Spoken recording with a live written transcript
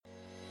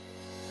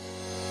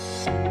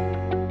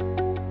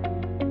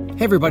Jesus.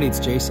 Hey everybody, it's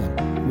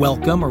Jason.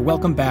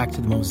 Welcome back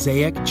to the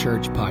Mosaic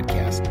Church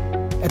Podcast.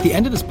 At the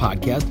end of this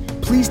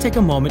podcast, please take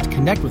a moment to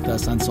connect with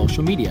us on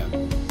social media.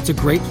 It's a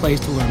great place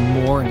to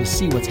learn more and to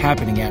see what's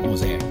happening at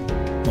Mosaic.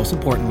 Most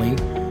importantly,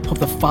 hope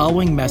the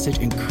following message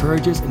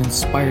encourages and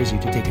inspires you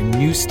to take a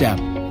new step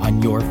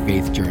on your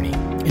faith journey.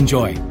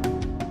 Enjoy.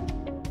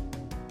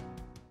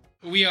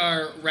 We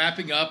are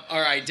wrapping up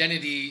our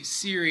identity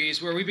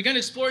series where we've begun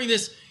exploring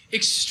this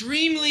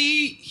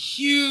extremely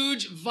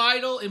huge,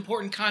 vital,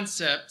 important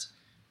concept.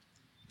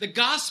 The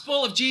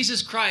gospel of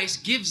Jesus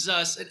Christ gives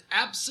us an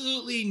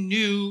absolutely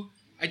new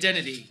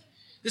identity.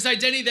 This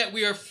identity that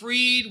we are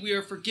freed, we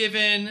are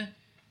forgiven,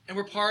 and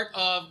we're part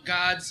of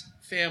God's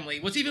family.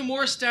 What's even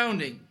more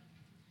astounding,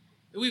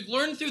 we've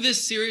learned through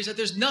this series that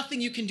there's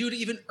nothing you can do to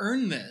even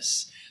earn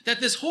this. That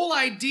this whole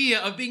idea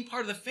of being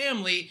part of the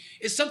family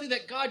is something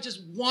that God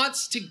just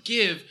wants to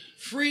give,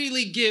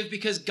 freely give,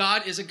 because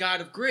God is a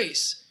God of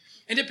grace.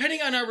 And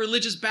depending on our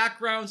religious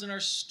backgrounds and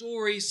our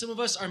stories, some of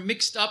us are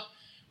mixed up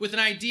with an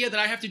idea that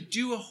I have to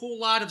do a whole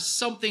lot of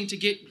something to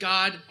get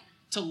God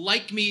to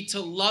like me, to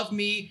love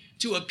me,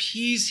 to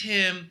appease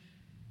him,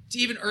 to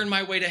even earn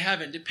my way to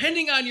heaven.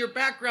 Depending on your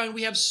background,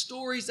 we have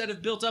stories that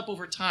have built up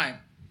over time.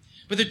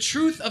 But the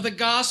truth of the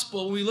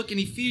gospel, when we look in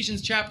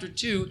Ephesians chapter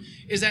 2,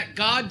 is that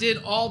God did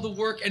all the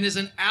work and is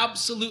an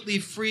absolutely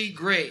free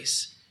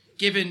grace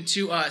given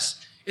to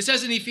us. It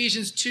says in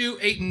Ephesians 2,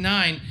 8 and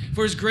 9,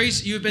 "For his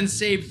grace you have been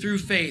saved through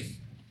faith,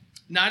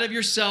 not of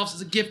yourselves, as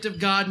a gift of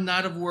God,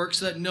 not of works,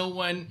 so that no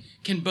one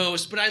can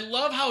boast." But I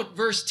love how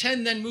verse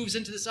 10 then moves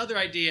into this other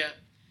idea,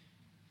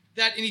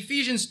 that in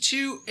Ephesians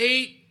 2,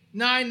 8,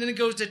 9, then it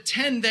goes to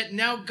 10, that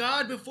now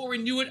God, before we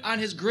knew it on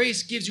his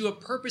grace, gives you a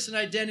purpose and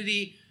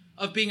identity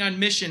of being on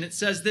mission. It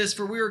says this,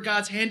 "For we are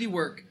God's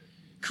handiwork,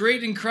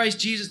 created in Christ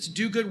Jesus to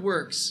do good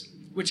works,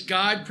 which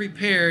God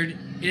prepared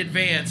in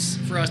advance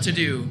for us to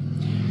do."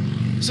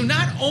 So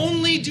not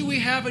only do we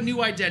have a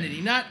new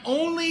identity, not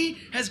only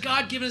has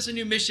God given us a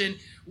new mission,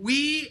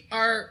 we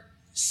are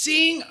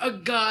seeing a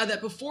God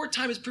that before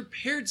time has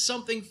prepared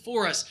something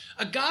for us.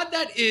 A God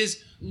that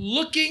is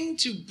looking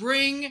to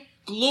bring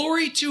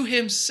glory to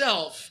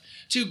himself,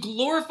 to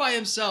glorify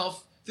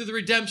himself through the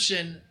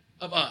redemption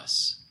of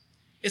us.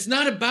 It's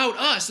not about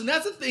us. And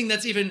that's the thing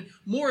that's even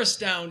more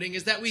astounding,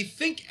 is that we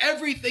think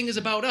everything is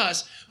about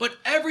us, but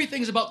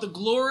everything is about the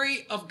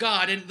glory of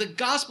God. And the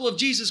gospel of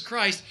Jesus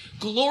Christ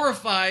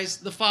glorifies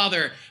the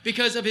Father.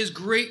 Because of his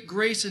great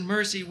grace and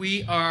mercy,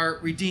 we are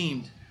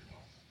redeemed.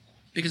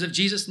 Because of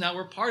Jesus, now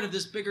we're part of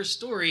this bigger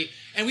story.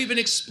 And we've been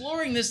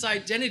exploring this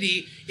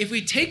identity. If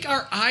we take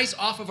our eyes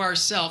off of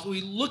ourselves,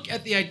 we look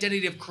at the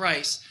identity of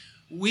Christ,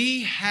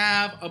 we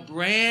have a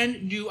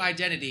brand new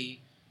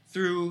identity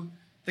through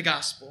the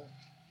gospel.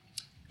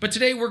 But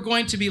today we're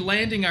going to be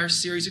landing our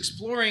series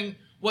exploring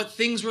what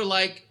things were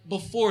like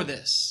before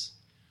this.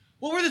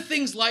 What were the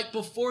things like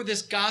before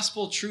this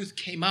gospel truth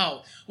came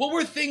out? What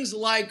were things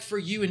like for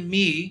you and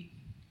me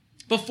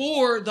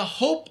before the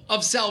hope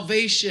of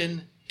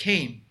salvation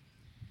came?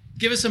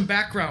 Give us some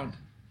background.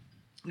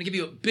 I'm going to give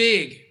you a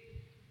big,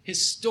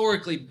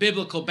 historically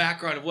biblical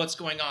background of what's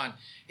going on.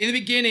 In the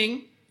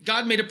beginning,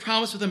 God made a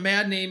promise with a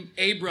man named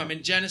Abram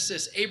in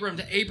Genesis. Abram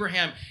to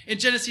Abraham. In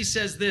Genesis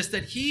says this,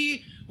 that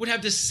he would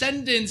have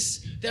descendants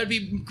that would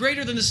be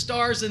greater than the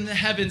stars in the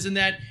heavens, and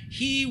that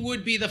he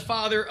would be the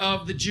father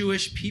of the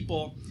Jewish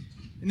people.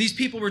 And these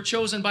people were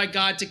chosen by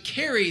God to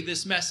carry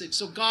this message.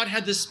 So God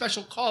had this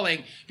special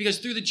calling, because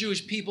through the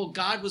Jewish people,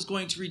 God was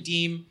going to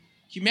redeem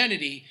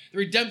humanity. The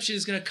redemption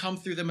is going to come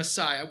through the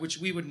Messiah, which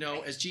we would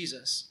know as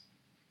Jesus.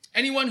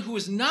 Anyone who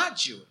is not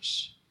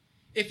Jewish,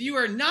 if you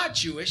are not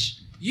Jewish,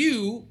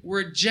 you were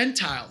a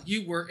Gentile.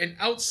 You were an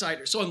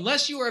outsider. So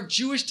unless you are of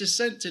Jewish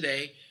descent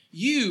today,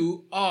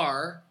 you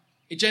are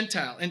a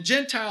Gentile. And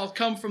Gentile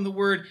come from the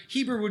word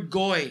Hebrew word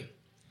goy.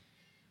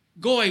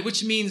 Goy,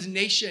 which means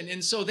nation.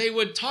 And so they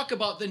would talk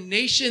about the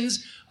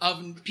nations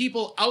of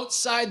people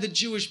outside the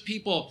Jewish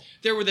people.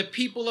 There were the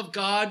people of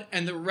God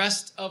and the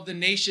rest of the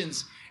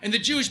nations. And the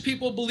Jewish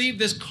people believed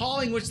this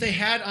calling which they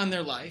had on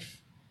their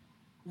life,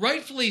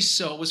 rightfully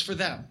so, was for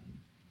them.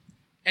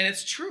 And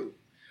it's true.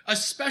 A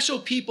special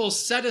people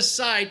set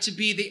aside to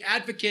be the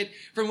advocate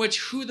from which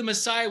who the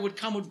Messiah would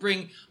come would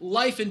bring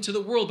life into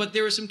the world. But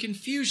there was some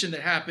confusion that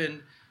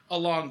happened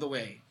along the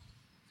way.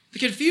 The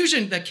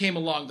confusion that came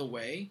along the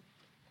way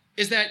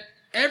is that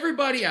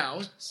everybody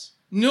else,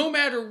 no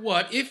matter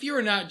what, if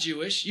you're not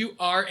Jewish, you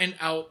are an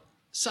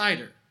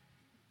outsider.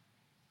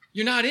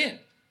 You're not in.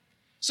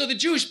 So the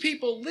Jewish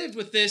people lived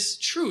with this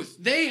truth.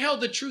 They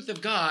held the truth of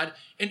God,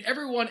 and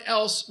everyone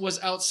else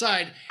was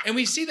outside. And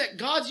we see that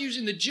God's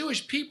using the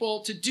Jewish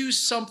people to do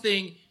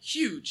something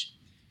huge.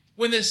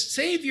 When the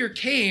Savior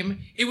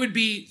came, it would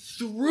be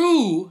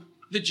through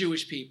the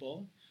Jewish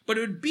people, but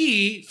it would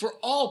be for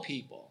all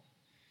people.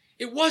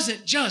 It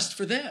wasn't just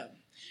for them.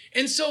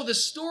 And so the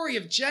story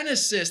of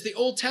Genesis, the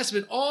Old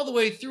Testament, all the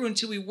way through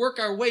until we work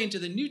our way into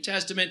the New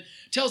Testament,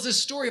 tells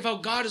this story of how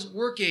God is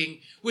working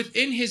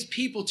within his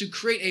people to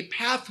create a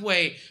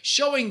pathway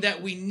showing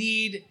that we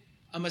need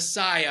a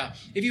Messiah.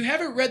 If you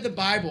haven't read the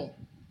Bible,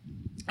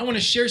 I want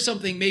to share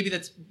something maybe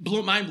that's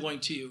mind-blowing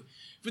to you.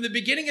 From the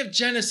beginning of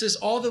Genesis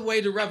all the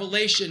way to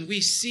Revelation,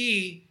 we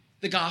see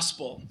the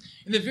gospel.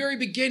 In the very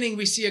beginning,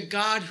 we see a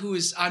God who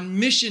is on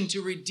mission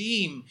to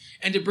redeem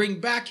and to bring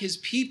back his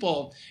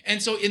people.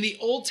 And so in the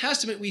Old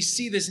Testament, we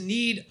see this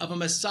need of a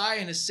Messiah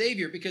and a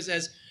Savior, because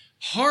as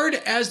hard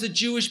as the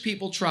Jewish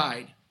people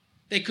tried,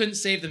 they couldn't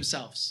save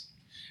themselves.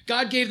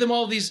 God gave them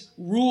all these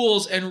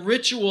rules and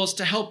rituals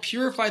to help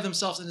purify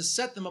themselves and to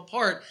set them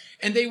apart.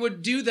 And they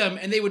would do them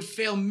and they would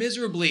fail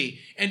miserably.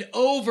 And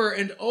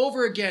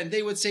over again,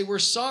 they would say, "We're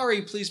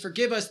sorry, please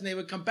forgive us." And they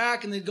would come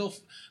back and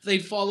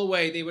they'd fall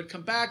away. They would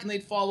come back and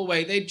they'd fall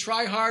away. They'd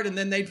try hard and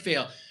then they'd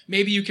fail.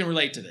 Maybe you can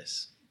relate to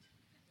this.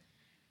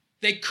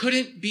 They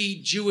couldn't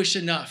be Jewish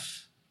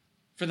enough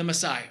for the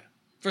Messiah,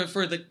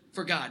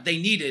 for God. They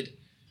needed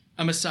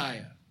a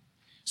Messiah.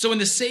 So when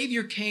the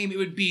Savior came, it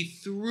would be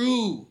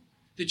through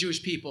the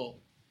Jewish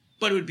people,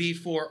 but it would be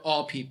for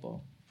all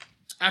people.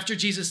 After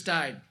Jesus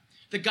died,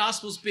 the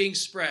gospel's being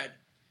spread.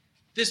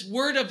 This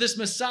word of this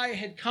Messiah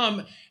had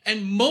come,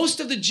 and most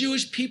of the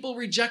Jewish people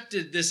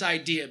rejected this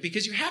idea,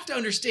 because you have to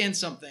understand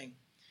something.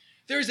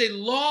 There's a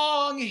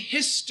long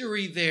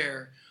history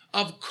there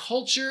of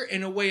culture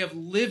and a way of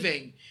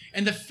living.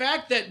 And the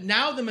fact that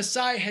now the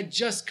Messiah had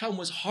just come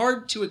was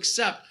hard to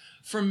accept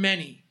for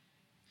many.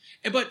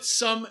 But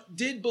some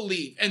did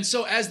believe. And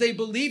so as they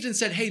believed and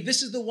said, "Hey,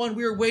 this is the one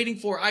we were waiting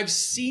for. I've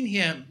seen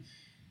him."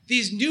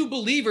 These new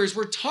believers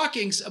were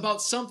talking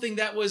about something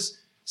that was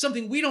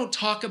something we don't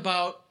talk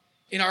about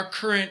in our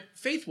current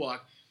faith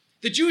walk.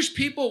 The Jewish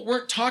people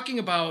weren't talking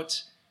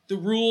about the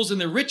rules and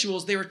the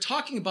rituals. They were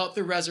talking about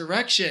the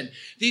resurrection.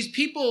 These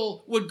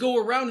people would go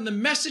around and the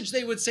message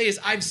they would say is,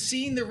 "I've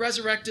seen the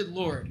resurrected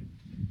Lord.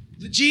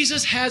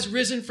 Jesus has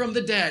risen from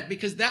the dead,"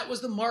 because that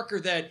was the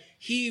marker that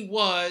he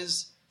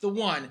was the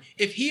one.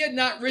 If he had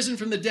not risen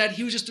from the dead,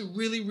 he was just a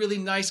really, really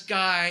nice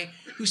guy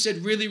who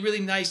said really, really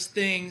nice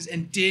things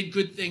and did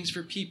good things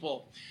for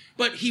people.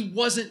 But he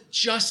wasn't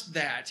just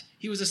that.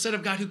 He was the Son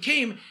of God who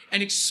came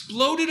and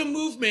exploded a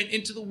movement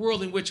into the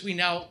world in which we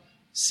now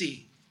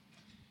see.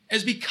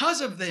 As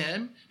because of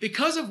them,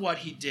 because of what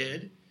he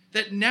did,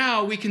 that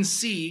now we can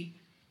see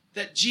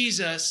that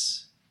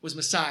Jesus was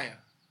Messiah.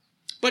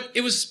 But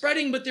it was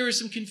spreading, but there was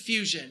some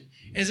confusion.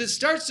 As it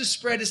starts to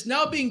spread, it's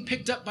now being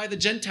picked up by the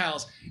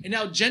Gentiles, and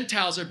now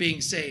Gentiles are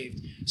being saved.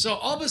 So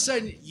all of a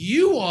sudden,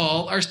 you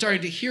all are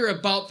starting to hear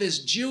about this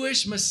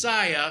Jewish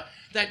Messiah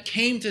that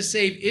came to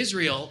save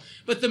Israel,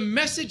 but the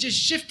message is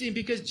shifting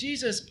because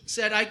Jesus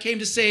said, "I came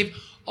to save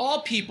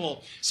all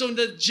people." So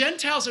the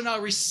Gentiles are now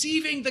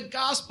receiving the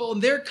gospel,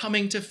 and they're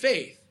coming to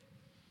faith.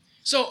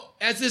 So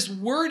as this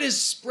word is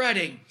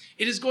spreading,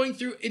 it is going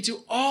through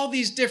into all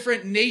these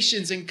different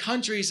nations and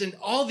countries and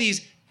all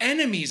these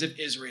enemies of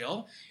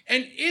Israel.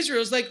 And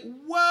Israel's like,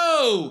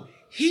 "Whoa,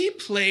 he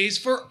plays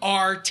for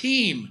our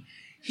team.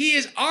 He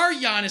is our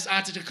Giannis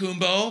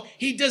Antetokounmpo.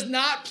 He does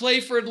not play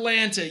for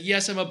Atlanta."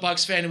 Yes, I'm a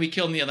Bucks fan and we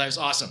killed him the other night. It was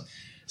awesome.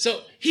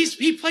 So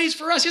he plays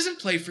for us. He doesn't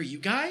play for you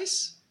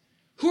guys.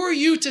 Who are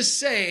you to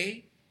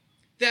say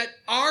that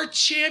our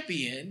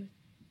champion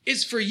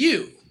is for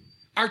you?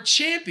 Our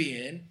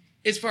champion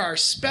is for our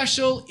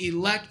special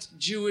elect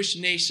Jewish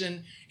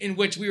nation in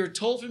which we were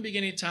told from the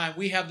beginning of time,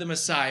 we have the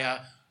Messiah.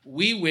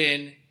 We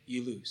win,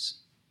 you lose.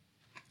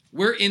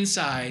 We're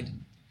inside,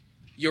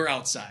 you're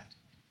outside.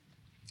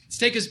 Let's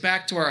take us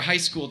back to our high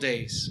school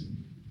days.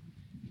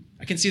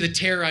 I can see the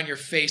terror on your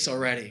face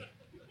already.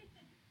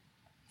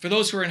 For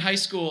those who are in high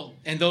school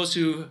and those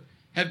who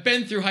have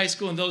been through high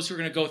school and those who are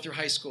going to go through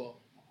high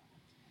school,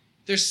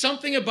 there's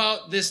something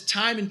about this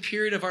time and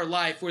period of our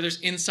life where there's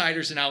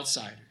insiders and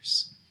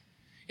outsiders.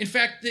 In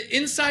fact, the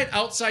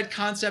inside-outside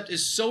concept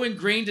is so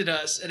ingrained in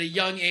us at a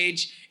young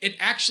age, it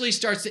actually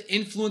starts to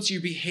influence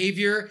your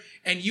behavior,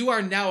 and you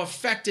are now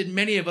affected,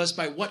 many of us,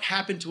 by what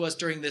happened to us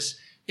during this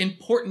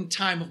important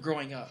time of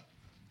growing up.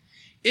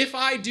 If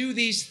I do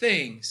these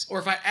things, or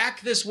if I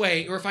act this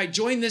way, or if I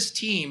join this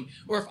team,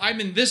 or if I'm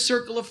in this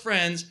circle of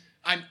friends,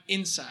 I'm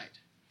inside.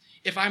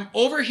 If I'm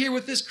over here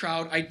with this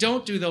crowd, I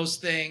don't do those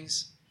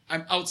things,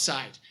 I'm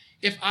outside.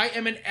 If I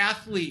am an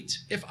athlete,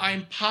 if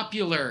I'm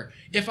popular,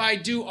 if I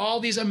do all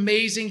these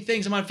amazing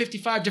things, I'm on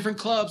 55 different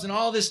clubs and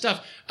all this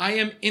stuff, I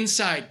am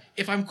inside.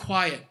 If I'm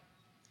quiet,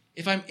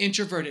 if I'm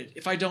introverted,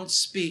 if I don't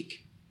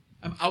speak,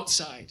 I'm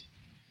outside.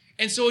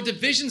 And so a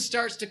division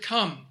starts to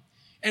come.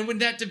 And when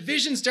that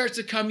division starts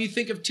to come, you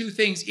think of two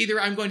things. Either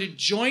I'm going to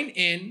join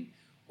in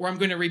or I'm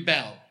going to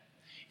rebel.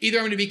 Either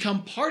I'm going to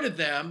become part of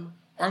them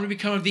or I'm going to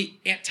become the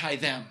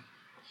anti-them.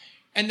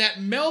 And that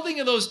melding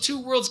of those two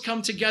worlds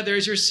come together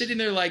as you're sitting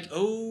there like,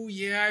 "Oh,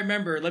 yeah, I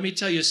remember. Let me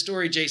tell you a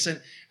story,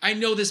 Jason. I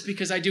know this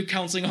because I do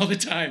counseling all the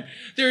time."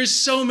 There are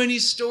so many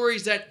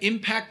stories that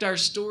impact our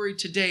story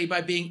today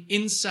by being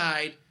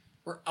inside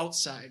or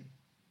outside.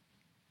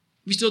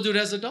 We still do it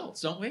as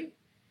adults, don't we?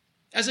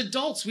 As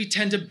adults, we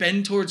tend to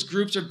bend towards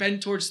groups or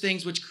bend towards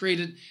things which create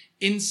an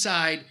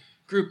inside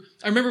group.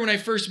 I remember when I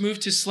first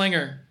moved to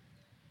Slinger,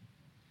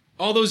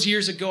 all those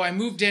years ago, I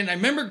moved in. I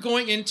remember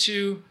going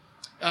into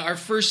our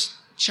first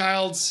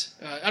child's,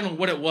 I don't know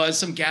what it was,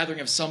 some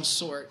gathering of some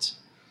sort.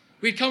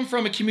 We'd come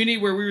from a community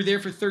where we were there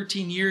for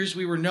 13 years.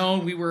 We were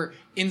known. We were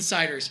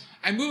insiders.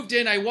 I moved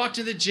in. I walked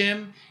to the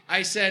gym.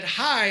 I said,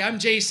 "Hi, I'm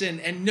Jason,"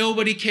 and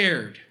nobody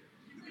cared.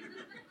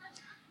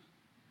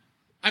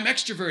 I'm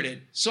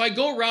extroverted. So I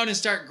go around and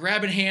start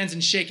grabbing hands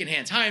and shaking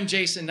hands. "Hi, I'm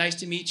Jason. Nice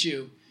to meet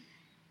you."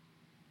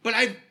 But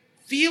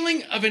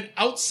feeling of an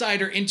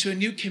outsider into a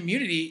new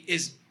community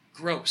is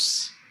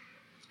gross.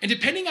 And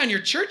depending on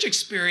your church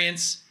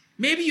experience,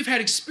 maybe you've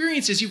had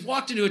experiences. You've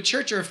walked into a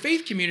church or a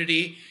faith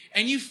community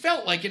and you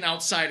felt like an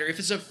outsider. If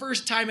it's a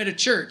first time at a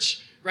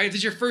church, right? If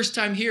it's your first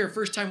time here,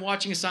 first time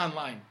watching us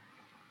online.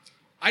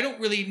 I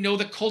don't really know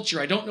the culture.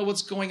 I don't know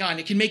what's going on.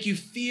 It can make you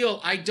feel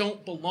I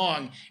don't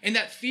belong. And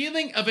that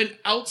feeling of an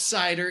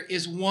outsider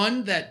is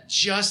one that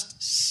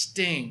just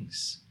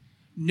stings.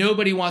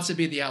 Nobody wants to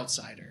be the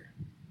outsider.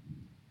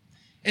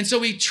 And so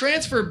we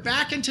transfer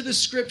back into the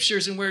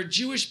scriptures and where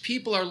Jewish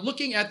people are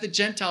looking at the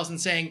Gentiles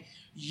and saying,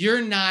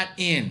 "You're not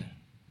in.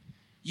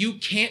 You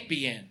can't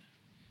be in.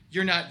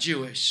 You're not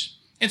Jewish."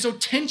 And so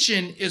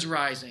tension is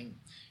rising.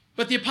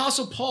 But the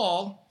Apostle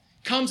Paul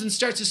comes and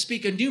starts to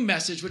speak a new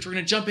message, which we're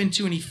going to jump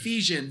into in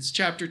Ephesians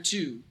chapter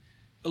 2,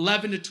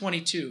 11 to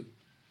 22.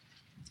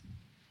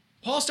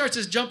 Paul starts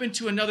to jump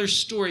into another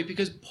story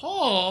because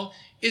Paul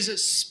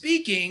is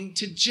speaking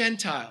to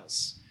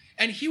Gentiles.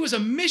 And he was a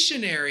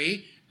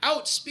missionary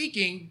out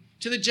speaking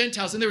to the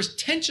Gentiles. And there was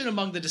tension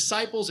among the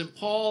disciples and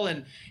Paul.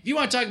 And if you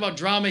want to talk about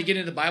drama, you get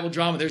into the Bible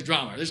drama, there's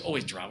drama. There's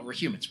always drama. We're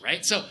humans,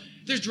 right? So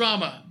there's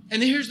drama.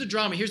 And here's the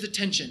drama. Here's the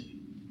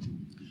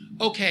tension.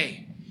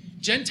 Okay,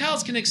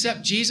 Gentiles can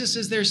accept Jesus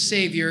as their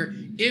Savior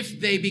if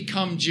they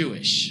become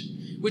Jewish,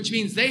 which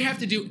means they have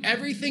to do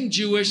everything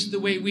Jewish the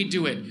way we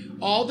do it.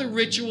 All the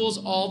rituals,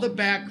 all the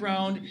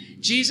background.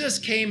 Jesus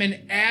came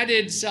and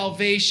added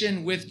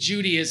salvation with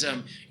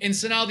Judaism. And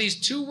so now these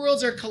two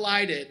worlds are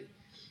collided.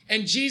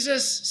 And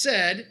Jesus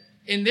said,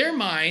 in their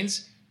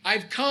minds,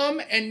 "I've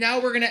come and now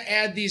we're going to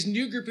add these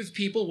new group of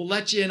people. We'll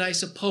let you in, I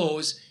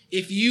suppose,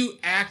 if you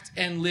act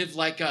and live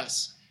like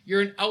us.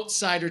 You're an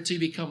outsider to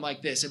become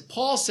like this." And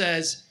Paul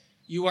says,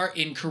 you are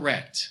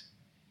incorrect.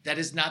 That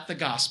is not the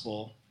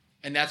gospel.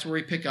 And that's where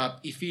we pick up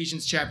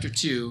Ephesians chapter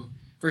 2,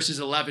 verses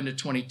 11 to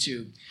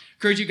 22.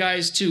 Encourage you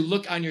guys to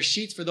look on your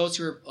sheets for those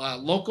who are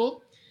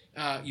local,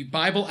 you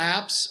Bible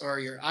apps or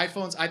your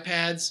iPhones,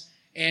 iPads,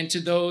 and to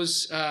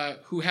those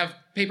who have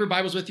paper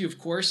Bibles with you, of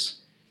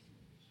course.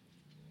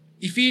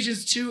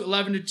 Ephesians 2,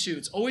 11 to 2.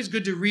 It's always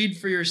good to read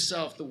for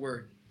yourself the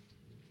word.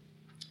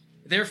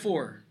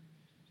 "Therefore,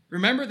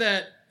 remember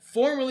that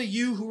formerly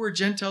you who were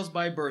Gentiles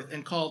by birth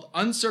and called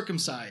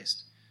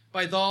uncircumcised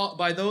by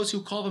those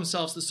who call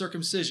themselves the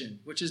circumcision,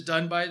 which is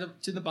done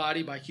to the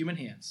body by human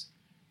hands.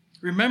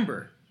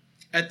 Remember,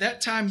 at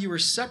that time you were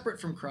separate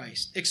from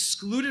Christ,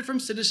 excluded from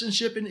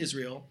citizenship in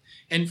Israel,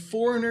 and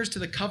foreigners to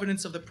the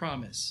covenants of the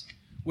promise,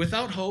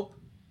 without hope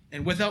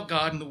and without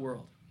God in the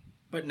world.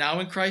 But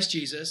now in Christ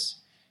Jesus,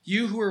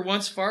 you who were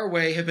once far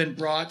away have been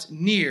brought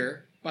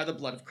near by the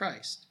blood of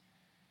Christ.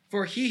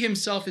 For he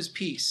himself is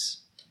peace,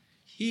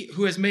 he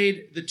who has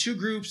made the two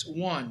groups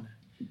one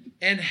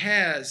and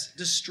has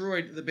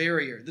destroyed the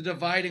barrier, the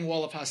dividing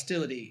wall of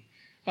hostility,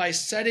 by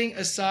setting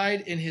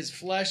aside in his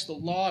flesh the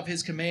law of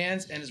his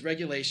commands and his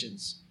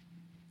regulations.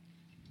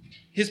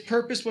 His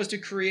purpose was to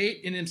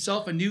create in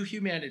himself one new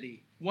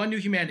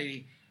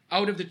humanity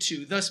out of the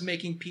two, thus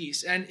making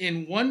peace, and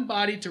in one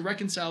body to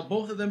reconcile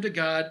both of them to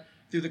God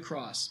through the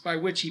cross, by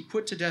which he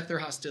put to death their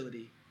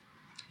hostility.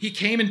 He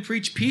came and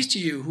preached peace to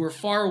you who are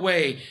far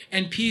away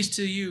and peace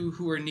to you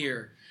who are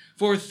near.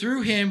 For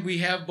through him we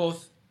have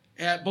both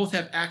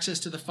have access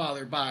to the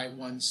Father by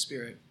one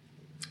Spirit.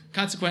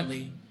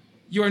 Consequently,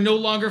 you are no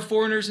longer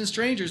foreigners and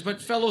strangers,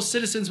 but fellow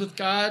citizens with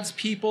God's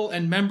people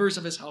and members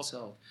of his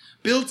household,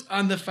 built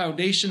on the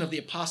foundation of the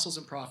apostles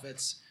and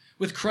prophets,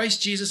 with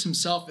Christ Jesus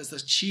himself as the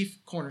chief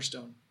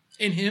cornerstone.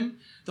 In him,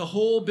 the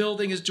whole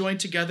building is joined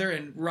together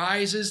and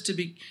rises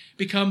to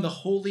become the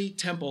holy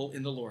temple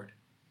in the Lord.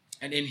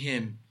 And in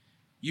him,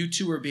 you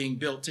two are being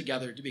built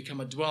together to become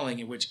a dwelling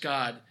in which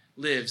God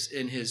lives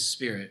in his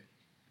Spirit.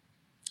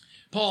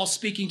 Paul,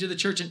 speaking to the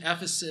church in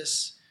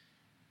Ephesus,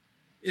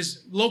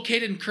 is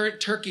located in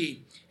current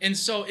Turkey, and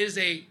so is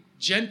a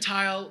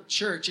Gentile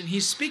church. And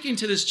he's speaking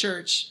to this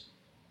church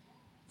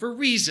for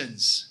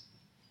reasons.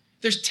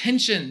 There's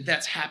tension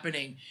that's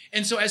happening.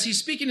 And so as he's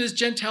speaking to this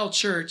Gentile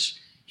church,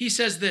 he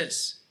says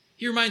this.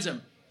 He reminds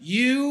them,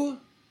 you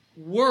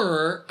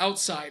were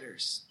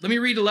outsiders. Let me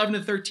read 11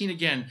 to 13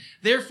 again.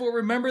 Therefore,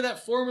 remember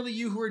that formerly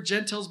you who were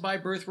Gentiles by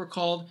birth were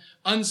called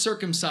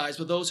uncircumcised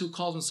with those who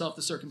call themselves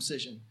the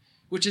circumcision,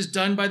 which is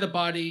done by the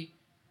body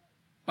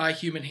by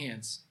human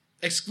hands,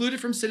 excluded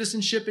from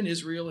citizenship in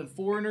Israel and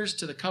foreigners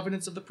to the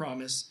covenants of the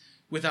promise,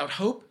 without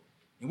hope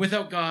and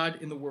without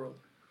God in the world.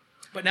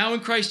 But now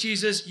in Christ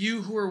Jesus,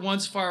 you who were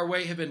once far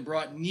away have been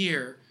brought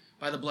near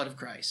by the blood of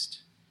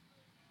Christ.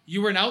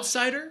 You were an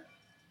outsider.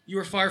 You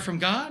were far from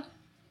God.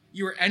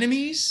 You were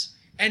enemies.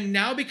 And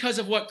now because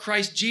of what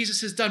Christ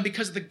Jesus has done,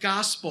 because of the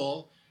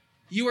gospel,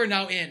 you are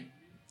now in.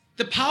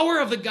 The power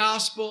of the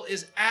gospel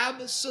is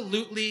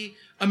absolutely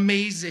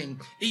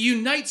amazing. It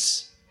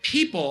unites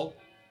people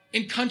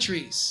in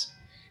countries.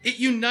 It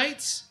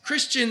unites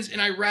Christians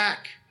in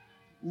Iraq,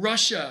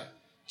 Russia,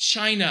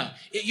 China.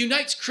 It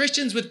unites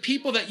Christians with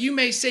people that you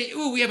may say,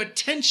 ooh, we have a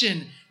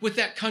tension with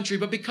that country.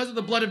 But because of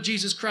the blood of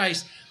Jesus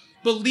Christ,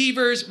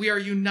 believers, we are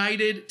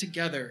united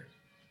together.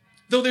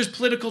 Though there's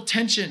political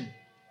tension,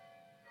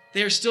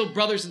 they are still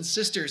brothers and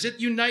sisters. It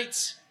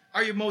unites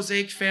our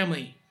Mosaic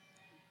family.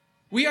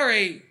 We are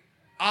a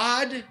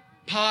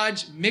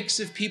odd-podge mix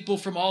of people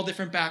from all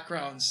different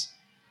backgrounds.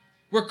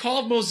 We're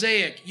called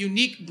Mosaic,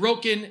 unique,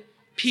 broken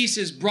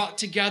pieces brought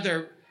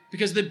together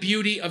because of the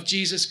beauty of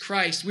Jesus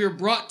Christ. We are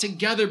brought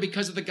together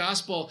because of the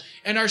gospel,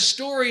 and our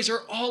stories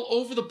are all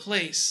over the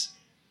place.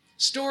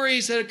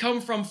 Stories that have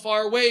come from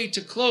far away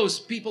to close,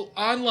 people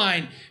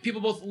online,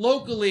 people both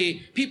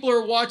locally, people who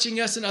are watching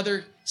us in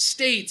other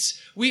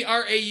states. We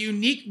are a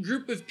unique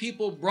group of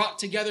people brought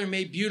together and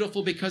made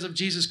beautiful because of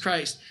Jesus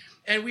Christ.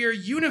 And we are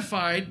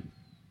unified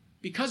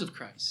because of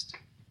Christ.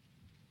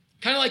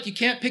 Kind of like you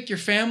can't pick your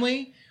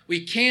family,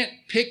 we can't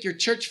pick your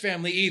church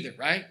family either,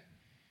 right?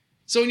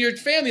 So in your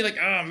family, like,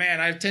 oh man,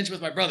 I have tension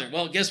with my brother.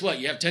 Well, guess what?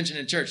 You have tension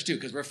in church too,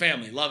 because we're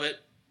family. Love it.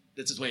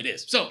 This is the way it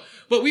is.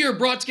 But we are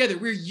brought together.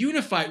 We're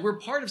unified. We're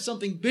part of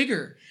something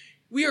bigger.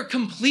 We are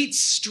complete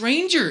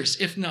strangers,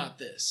 if not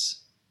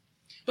this.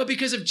 But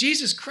because of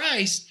Jesus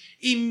Christ,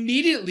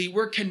 immediately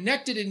we're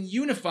connected and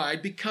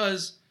unified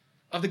because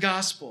of the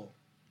gospel.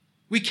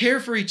 We care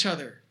for each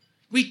other.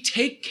 We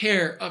take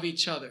care of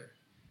each other.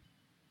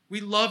 We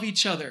love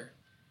each other.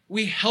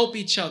 We help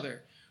each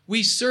other.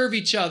 We serve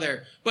each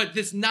other. But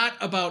it's not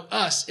about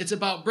us. It's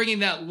about bringing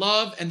that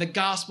love and the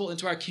gospel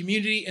into our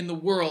community and the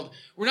world.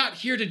 We're not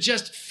here to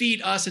just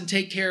feed us and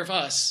take care of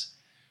us.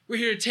 We're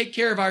here to take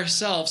care of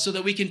ourselves so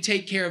that we can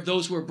take care of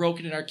those who are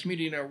broken in our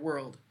community and our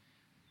world.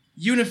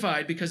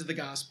 Unified because of the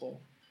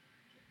gospel.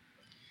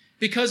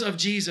 Because of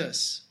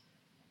Jesus,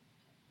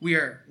 we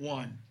are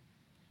one.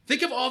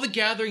 Think of all the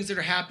gatherings that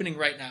are happening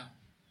right now.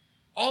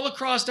 All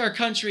across our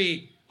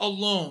country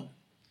alone.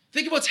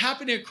 Think of what's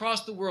happening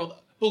across the world.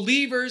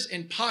 Believers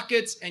in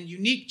pockets and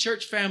unique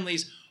church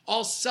families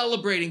all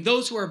celebrating.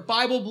 Those who are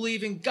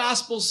Bible-believing,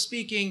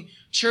 gospel-speaking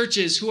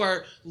churches who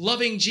are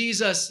loving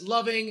Jesus,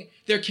 loving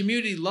their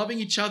community, loving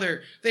each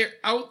other. They're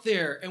out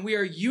there and we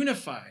are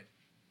unified.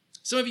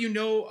 Some of you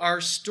know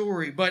our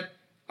story, but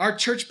our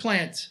church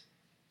plant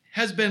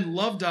has been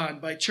loved on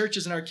by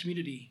churches in our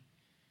community.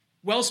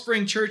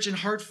 Wellspring Church in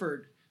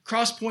Hartford,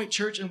 Crosspoint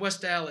Church in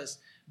West Dallas,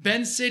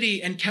 Bend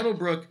City and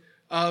Kettlebrook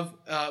of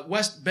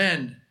West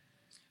Bend.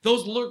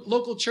 Those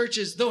local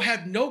churches, though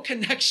have no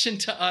connection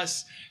to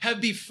us, have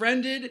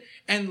befriended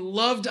and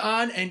loved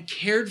on and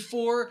cared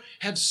for,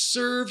 have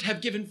served,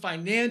 have given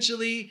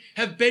financially,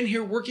 have been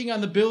here working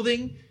on the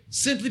building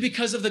simply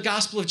because of the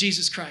gospel of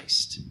Jesus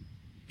Christ.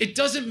 It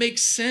doesn't make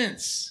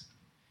sense.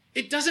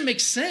 It doesn't make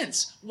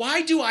sense.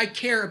 Why do I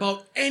care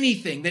about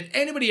anything that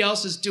anybody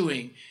else is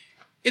doing?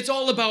 It's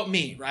all about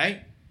me,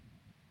 right?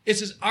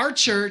 This is our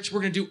church. We're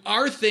going to do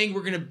our thing.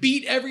 We're going to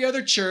beat every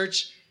other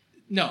church.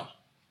 No,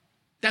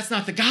 that's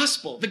not the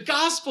gospel. The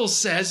gospel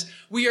says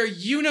we are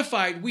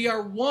unified. We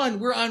are one.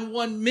 We're on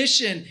one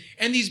mission.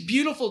 And these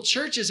beautiful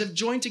churches have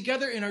joined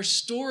together in our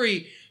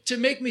story to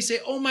make me say,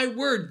 oh my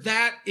word,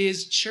 that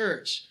is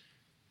church.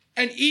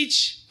 And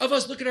each of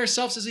us look at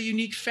ourselves as a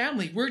unique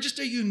family. We're just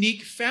a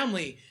unique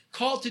family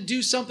called to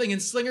do something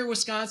in Slinger,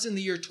 Wisconsin in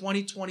the year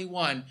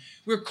 2021.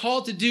 We're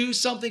called to do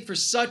something for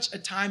such a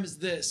time as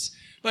this.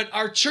 But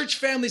our church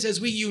families, as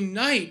we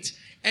unite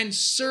and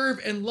serve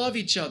and love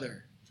each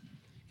other,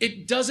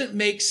 it doesn't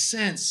make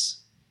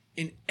sense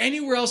in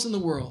anywhere else in the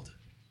world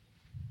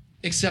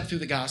except through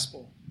the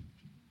gospel.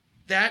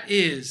 That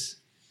is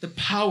the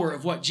power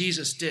of what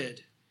Jesus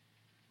did.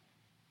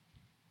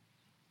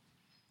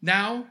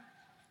 Now,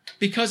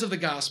 because of the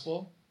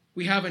gospel,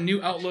 we have a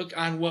new outlook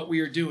on what we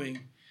are doing.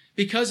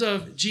 Because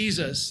of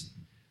Jesus,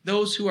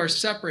 those who are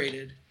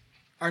separated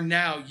are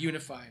now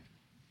unified.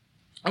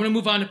 I'm going to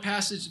move on to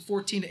passage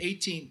 14 to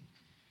 18.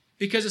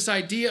 Because this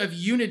idea of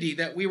unity,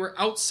 that we were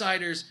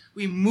outsiders,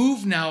 we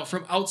move now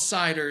from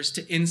outsiders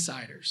to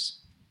insiders.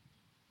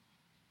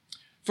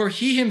 For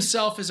he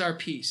himself is our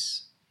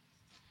peace,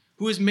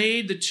 who has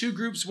made the two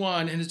groups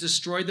one and has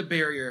destroyed the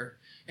barrier,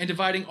 and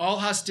dividing all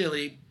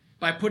hostility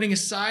by putting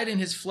aside in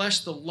his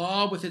flesh the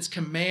law with its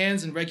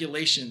commands and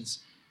regulations.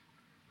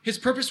 His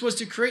purpose was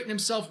to create in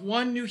himself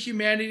one new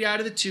humanity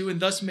out of the two, and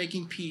thus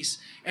making peace,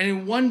 and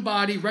in one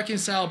body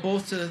reconcile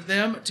both to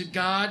them, to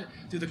God,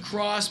 through the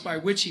cross by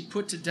which he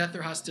put to death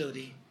their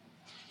hostility.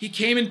 He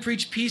came and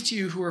preached peace to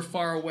you who are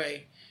far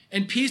away,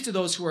 and peace to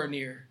those who are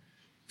near.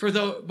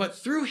 But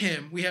through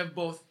him we have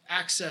both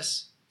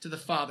access to the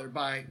Father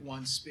by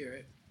one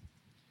Spirit.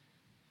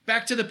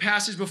 Back to the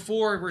passage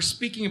before, we're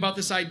speaking about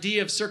this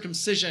idea of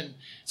circumcision.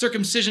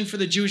 Circumcision for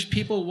the Jewish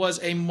people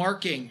was a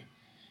marking.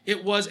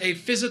 It was a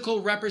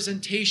physical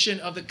representation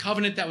of the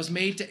covenant that was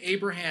made to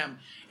Abraham.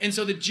 And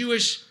so the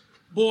Jewish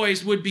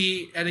boys would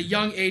be, at a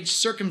young age,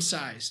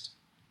 circumcised.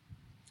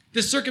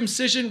 The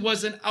circumcision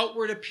was an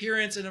outward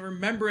appearance and a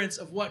remembrance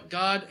of what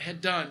God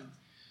had done.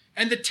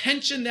 And the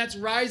tension that's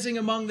rising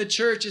among the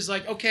church is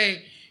like,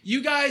 okay,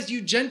 you guys,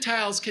 you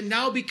Gentiles, can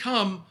now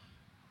become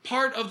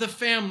part of the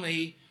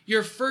family.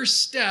 Your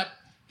first step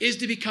is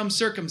to become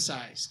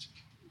circumcised.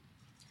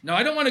 Now,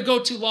 I don't want to go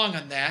too long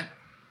on that,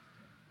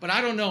 but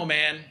I don't know,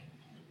 man.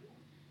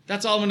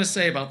 That's all I'm going to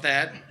say about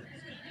that.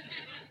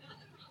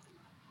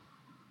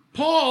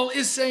 Paul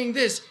is saying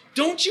this.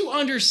 Don't you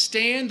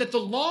understand that the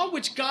law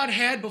which God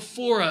had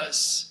before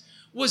us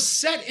was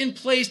set in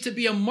place to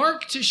be a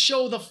mark to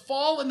show the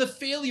fall and the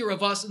failure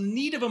of us in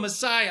need of a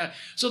Messiah,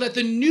 so that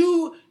the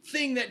new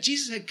thing that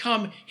Jesus had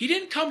come, he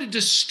didn't come to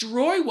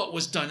destroy what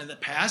was done in the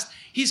past.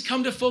 He's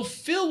come to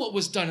fulfill what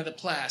was done in the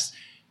past.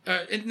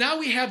 And now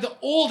we have the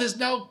old has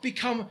now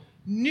become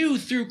new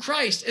through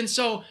Christ. And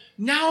so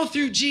now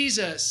through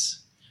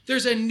Jesus,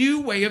 there's a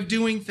new way of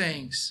doing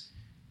things.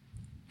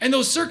 And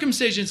those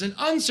circumcisions and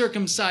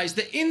uncircumcised,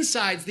 the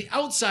insides, the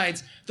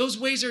outsides, those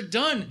ways are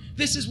done.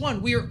 This is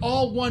one. We are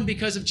all one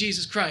because of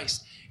Jesus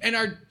Christ. And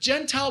our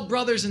Gentile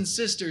brothers and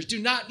sisters do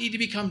not need to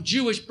become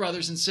Jewish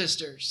brothers and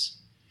sisters.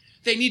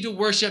 They need to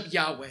worship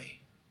Yahweh.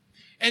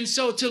 And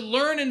so to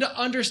learn and to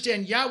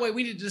understand Yahweh,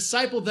 we need to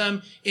disciple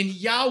them in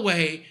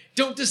Yahweh.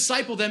 Don't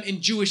disciple them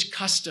in Jewish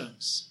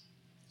customs.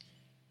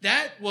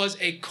 That was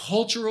a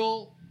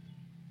cultural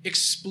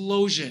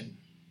explosion,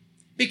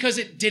 because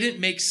it didn't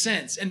make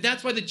sense. And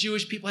that's why the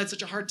Jewish people had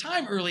such a hard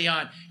time early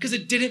on, because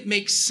it didn't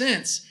make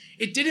sense.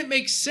 It didn't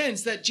make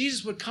sense that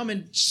Jesus would come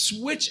and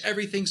switch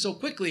everything so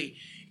quickly.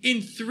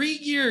 In 3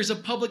 years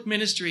of public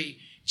ministry,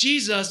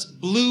 Jesus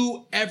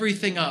blew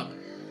everything up.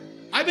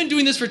 I've been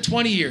doing this for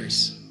 20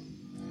 years.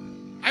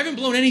 I haven't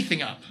blown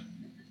anything up.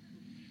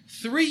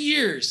 3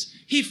 years,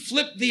 he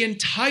flipped the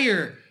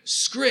entire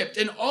script,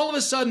 and all of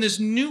a sudden, this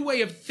new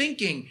way of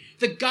thinking.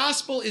 The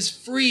gospel is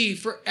free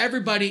for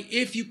everybody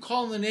if you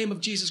call on the name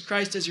of Jesus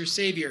Christ as your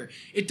Savior.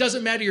 It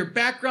doesn't matter your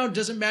background,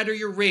 doesn't matter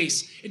your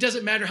race. It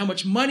doesn't matter how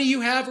much money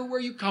you have or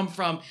where you come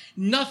from.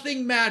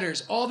 Nothing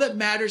matters. All that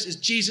matters is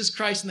Jesus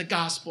Christ and the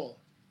gospel.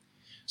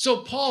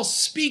 So Paul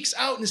speaks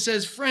out and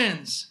says,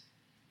 friends,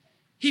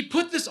 he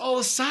put this all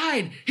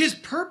aside. His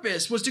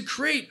purpose was to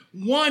create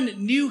one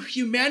new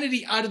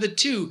humanity out of the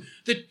two.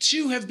 The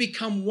two have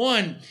become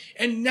one.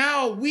 And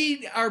now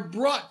we are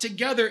brought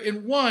together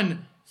in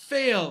one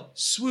fell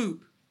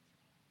swoop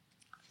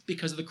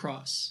because of the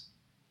cross.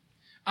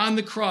 On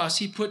the cross,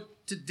 he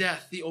put to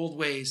death the old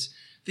ways.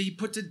 He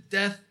put to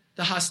death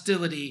the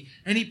hostility.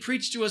 And he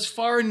preached to us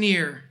far and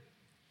near.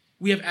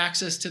 We have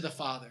access to the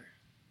Father.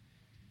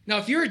 Now,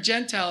 if you're a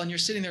Gentile and you're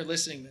sitting there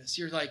listening to this,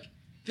 you're like,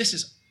 this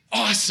is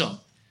awesome.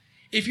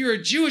 If you're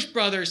a Jewish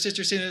brother or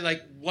sister sitting there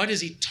like, what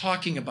is he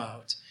talking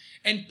about?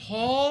 And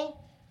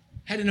Paul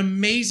had an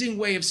amazing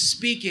way of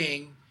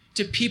speaking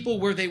to people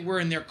where they were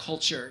in their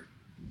culture.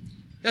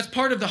 That's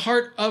part of the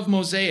heart of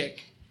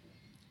Mosaic.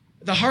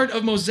 The heart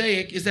of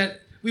Mosaic is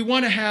that we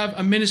want to have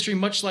a ministry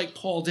much like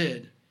Paul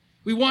did.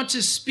 We want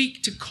to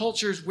speak to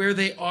cultures where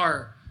they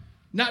are,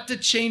 not to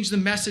change the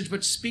message,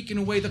 but speak in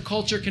a way the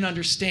culture can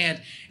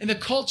understand. And the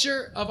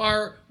culture of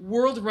our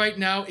world right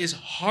now is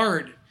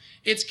hard.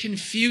 It's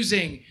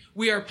confusing.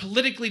 We are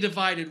politically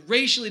divided,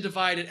 racially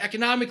divided,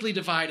 economically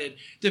divided,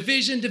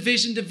 division,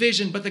 division,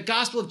 division. But the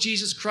gospel of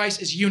Jesus Christ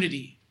is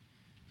unity.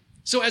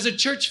 So as a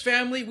church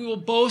family, we will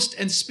boast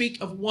and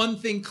speak of one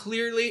thing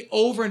clearly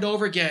over and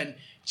over again.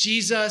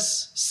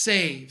 Jesus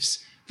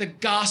saves. The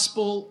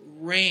gospel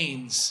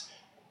reigns.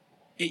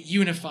 It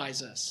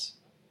unifies us.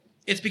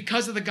 It's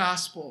because of the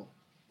gospel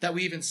that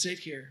we even sit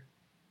here.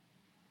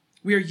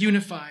 We are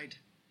unified.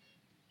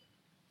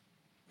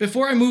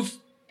 Before I move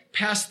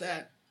past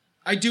that,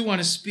 I do want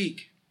to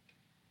speak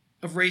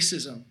of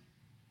racism.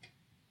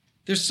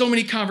 There's so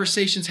many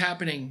conversations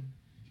happening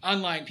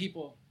online,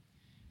 people.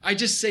 I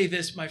just say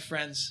this, my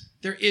friends.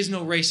 There is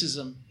no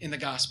racism in the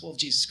gospel of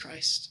Jesus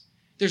Christ.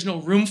 There's no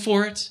room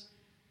for it.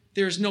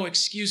 There's no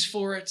excuse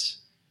for it.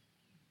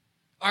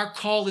 Our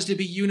call is to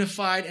be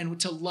unified and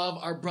to love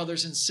our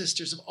brothers and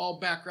sisters of all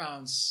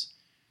backgrounds.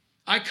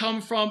 I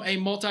come from a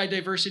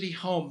multi-diversity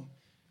home.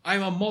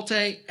 I'm a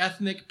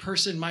multi-ethnic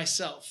person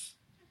myself.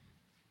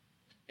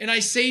 And I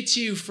say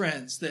to you,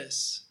 friends,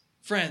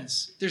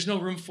 there's no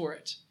room for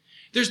it.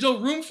 There's no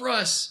room for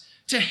us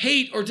to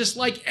hate or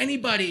dislike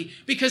anybody,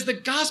 because the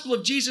gospel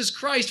of Jesus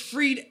Christ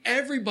freed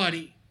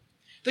everybody.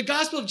 The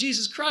gospel of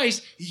Jesus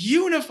Christ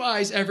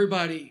unifies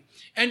everybody.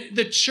 And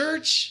the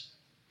church,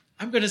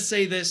 I'm going to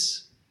say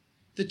this,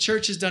 the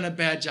church has done a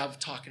bad job of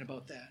talking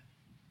about that.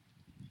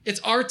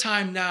 It's our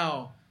time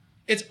now.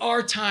 It's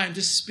our time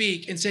to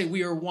speak and say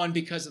we are one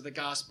because of the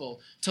gospel,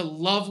 to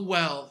love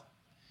well,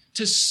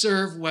 to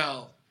serve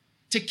well,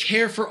 to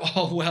care for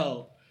all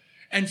well,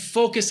 and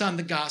focus on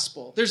the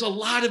gospel. There's a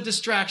lot of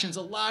distractions,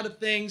 a lot of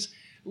things,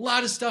 a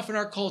lot of stuff in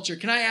our culture.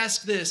 Can I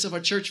ask this of our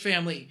church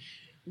family?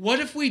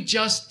 What if we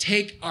just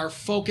take our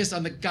focus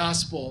on the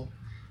gospel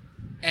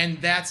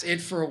and that's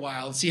it for a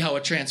while and see how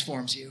it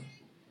transforms you?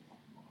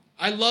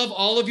 I love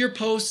all of your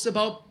posts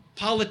about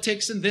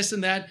politics and this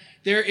and that.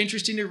 They're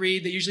interesting to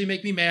read. They usually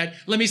make me mad.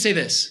 Let me say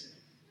this.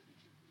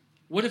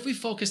 What if we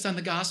focused on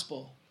the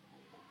gospel?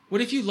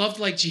 What if you loved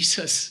like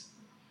Jesus?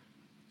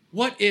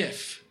 What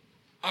if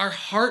our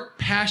heart,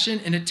 passion,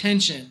 and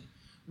attention,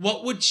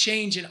 what would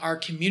change in our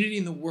community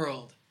and the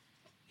world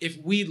if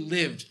we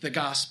lived the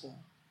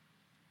gospel?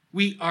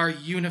 We are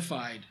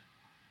unified.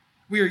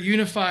 We are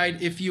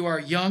unified if you are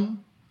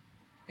young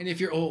and if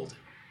you're old.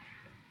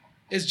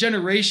 As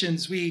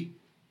generations, we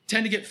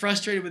tend to get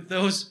frustrated with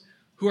those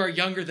who are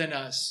younger than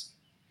us.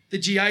 The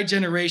GI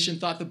generation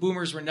thought the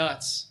boomers were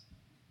nuts.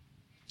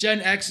 Gen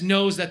X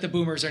knows that the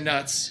boomers are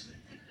nuts.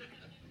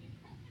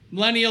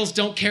 Millennials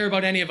don't care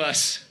about any of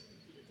us.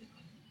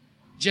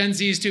 Gen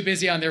Z is too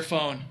busy on their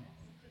phone.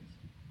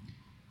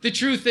 The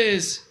truth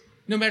is,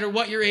 no matter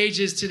what your age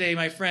is today,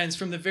 my friends,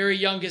 from the very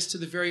youngest to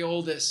the very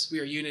oldest, we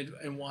are united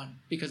in one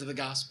because of the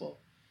gospel.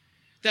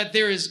 That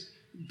there is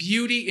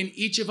beauty in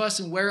each of us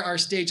and where our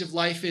stage of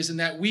life is, and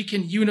that we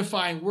can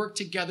unify and work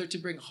together to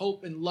bring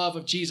hope and love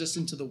of Jesus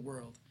into the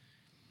world.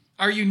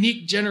 Our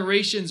unique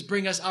generations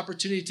bring us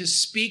opportunity to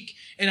speak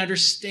and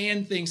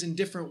understand things in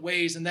different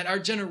ways, and that our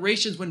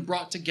generations, when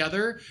brought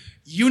together,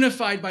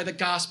 unified by the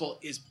gospel,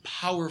 is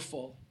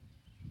powerful.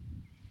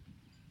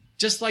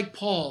 Just like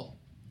Paul,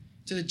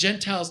 to the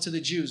Gentiles, to the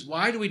Jews,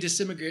 why do we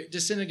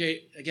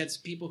disintegrate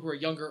against people who are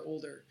younger or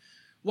older?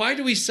 Why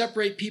do we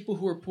separate people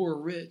who are poor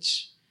or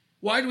rich?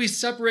 Why do we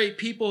separate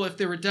people if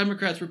they were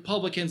Democrats,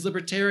 Republicans,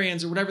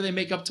 Libertarians, or whatever they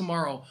make up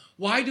tomorrow?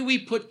 Why do we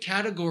put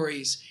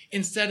categories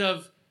instead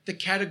of the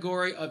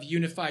category of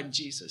unified in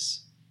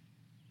Jesus?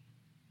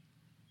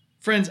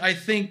 Friends, I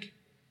think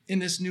in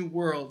this new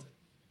world,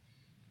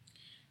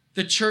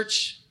 the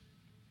church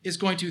is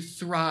going to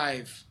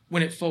thrive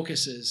when it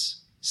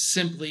focuses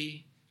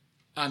simply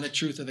on the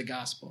truth of the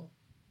gospel.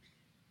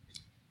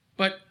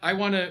 But I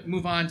want to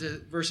move on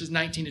to verses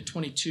 19 to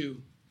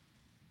 22,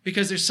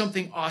 because there's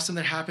something awesome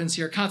that happens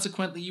here.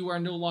 Consequently, you are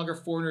no longer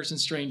foreigners and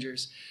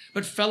strangers,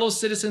 but fellow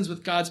citizens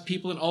with God's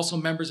people and also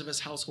members of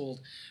his household,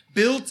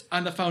 built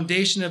on the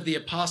foundation of the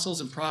apostles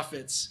and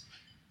prophets,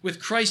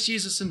 with Christ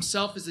Jesus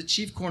himself as the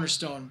chief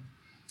cornerstone.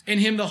 In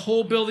him, the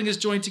whole building is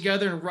joined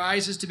together and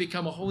rises to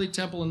become a holy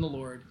temple in the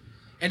Lord.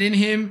 And in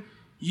him,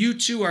 you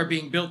too are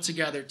being built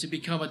together to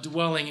become a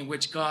dwelling in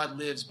which God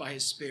lives by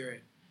his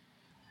Spirit.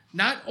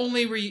 Not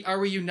only are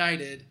we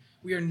united,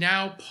 we are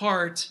now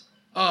part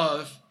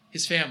of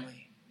his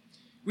family.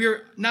 We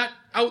are not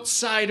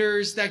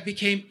outsiders that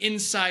became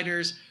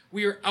insiders.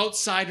 We are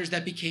outsiders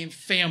that became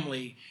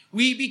family.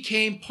 We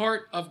became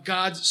part of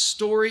God's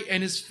story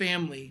and his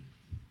family.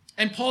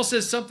 And Paul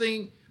says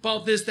something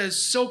about this that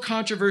is so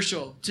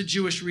controversial to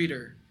Jewish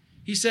reader.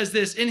 He says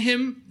this, in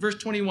him, verse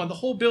 21, the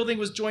whole building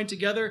was joined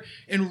together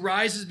and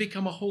rises to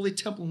become a holy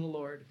temple in the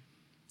Lord.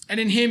 And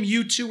in him,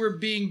 you too were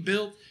being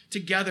built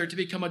together to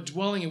become a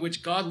dwelling in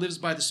which God lives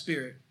by the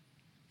Spirit.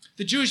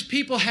 The Jewish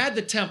people had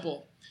the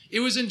temple. It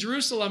was in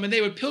Jerusalem, and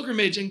they would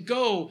pilgrimage and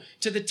go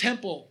to the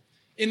temple.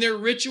 In their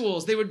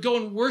rituals, they would go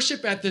and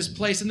worship at this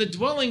place, and the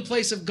dwelling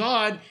place of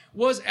God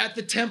was at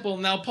the temple.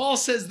 Now, Paul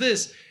says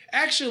this,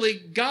 actually,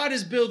 God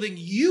is building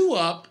you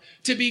up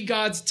to be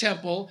God's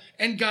temple,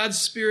 and God's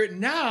Spirit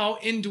now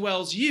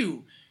indwells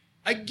you.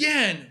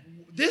 Again,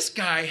 this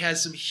guy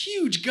has some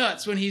huge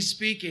guts when he's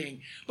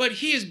speaking, but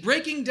he is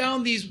breaking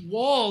down these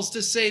walls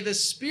to say the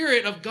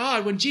Spirit of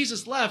God, when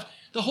Jesus left,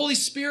 the Holy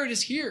Spirit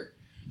is here.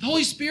 The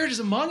Holy Spirit is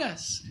among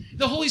us.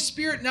 The Holy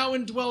Spirit now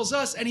indwells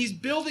us, and he's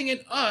building in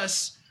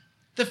us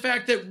the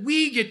fact that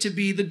we get to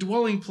be the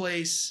dwelling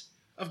place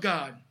of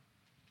God.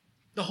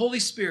 The Holy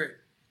Spirit,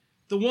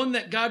 the one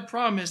that God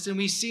promised, and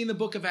we see in the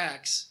book of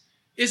Acts,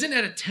 isn't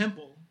at a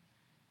temple.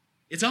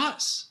 It's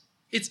us.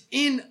 It's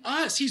in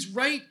us. He's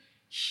right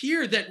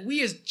here, that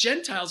we as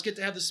Gentiles get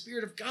to have the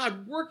Spirit of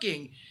God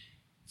working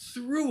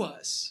through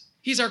us.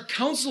 He's our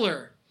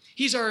counselor.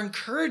 He's our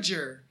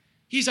encourager.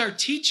 He's our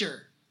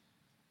teacher.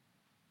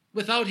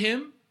 Without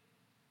him,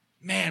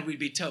 man, we'd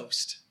be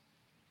toast.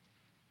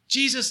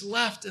 Jesus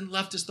left and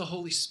left us the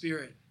Holy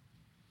Spirit.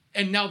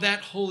 And now that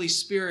Holy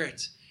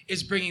Spirit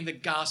is bringing the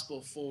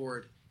gospel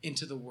forward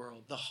into the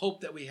world, the hope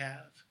that we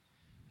have.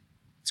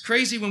 It's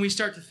crazy when we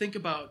start to think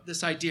about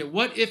this idea.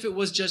 What if it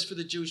was just for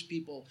the Jewish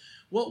people?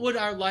 What would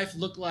our life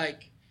look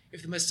like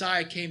if the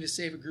Messiah came to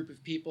save a group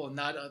of people and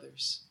not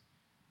others?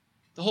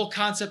 The whole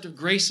concept of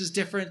grace is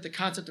different. The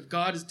concept of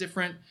God is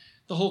different.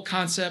 The whole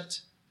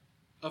concept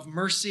of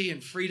mercy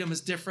and freedom is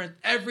different.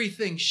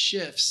 Everything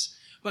shifts.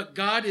 But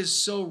God is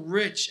so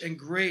rich in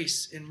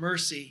grace and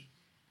mercy.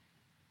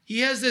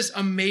 He has this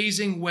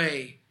amazing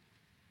way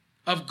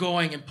of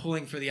going and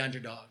pulling for the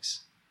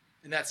underdogs.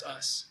 And that's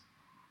us.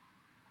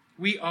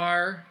 We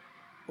are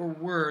or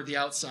were the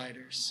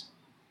outsiders.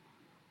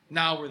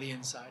 Now we're the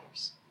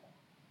insiders.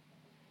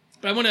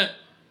 But I want to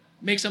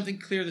make something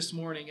clear this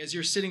morning. As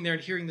you're sitting there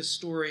and hearing this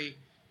story,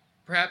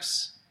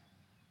 perhaps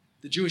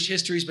the Jewish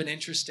history has been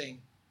interesting.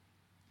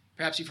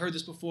 Perhaps you've heard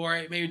this before,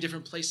 maybe in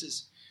different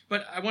places.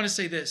 But I want to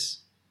say this.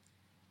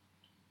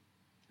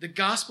 The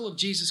gospel of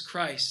Jesus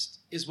Christ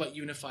is what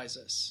unifies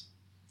us.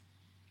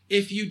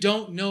 If you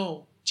don't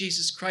know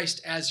Jesus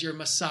Christ as your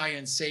Messiah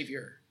and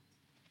Savior,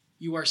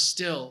 you are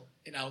still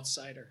an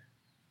outsider.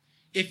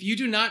 if you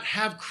do not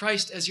have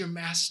Christ as your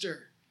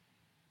master,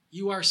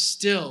 you are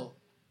still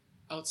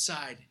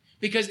outside,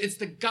 because it's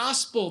the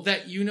gospel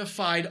that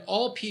unified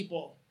all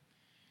people.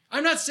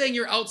 I'm not saying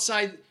you're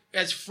outside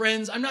as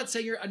friends. I'm not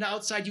saying you're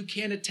outside, you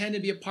can't attend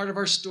and be a part of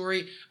our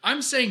story.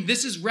 I'm saying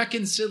this is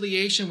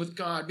reconciliation with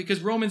God,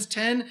 because Romans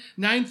 10,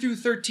 9 through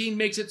 13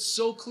 makes it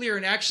so clear,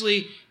 and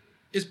actually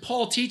is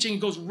Paul teaching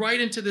and goes right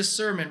into this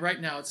sermon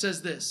right now. It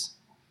says this: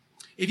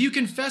 if you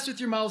confess with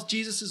your mouth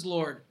Jesus is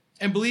Lord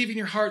and believe in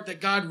your heart that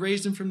God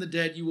raised him from the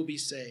dead, you will be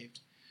saved.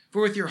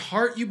 For with your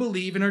heart you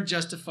believe and are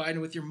justified,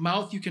 and with your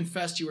mouth you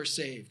confess you are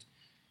saved.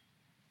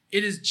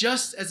 It is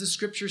just as the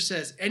scripture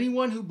says,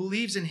 anyone who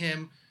believes in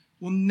him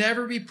will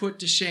never be put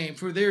to shame.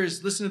 For there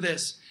is, listen to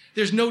this,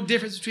 there's no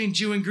difference between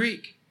Jew and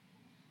Greek.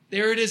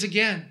 There it is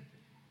again.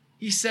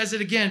 He says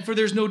it again. For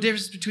there's no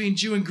difference between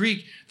Jew and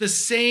Greek. The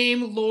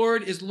same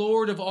Lord is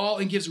Lord of all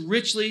and gives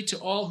richly to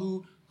all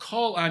who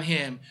call on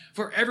him.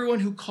 For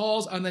everyone who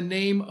calls on the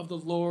name of the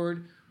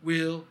Lord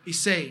will be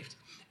saved.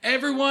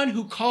 Everyone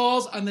who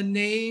calls on the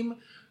name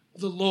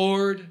of the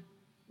Lord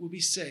will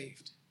be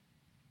saved.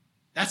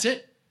 That's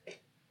it.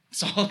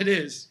 That's all it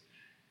is.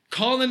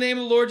 Call on the name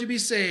of the Lord to be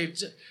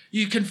saved.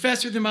 You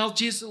confess with your mouth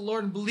Jesus is the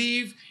Lord and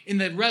believe in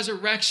the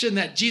resurrection,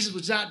 that Jesus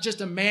was not just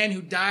a man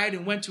who died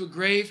and went to a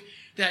grave,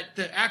 that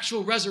the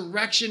actual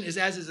resurrection is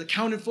as is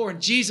accounted for,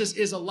 and Jesus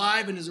is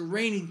alive and is a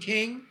reigning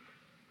king.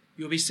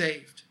 You'll be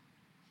saved.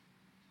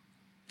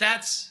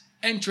 That's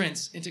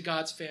entrance into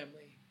God's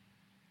family.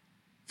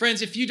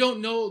 Friends, if you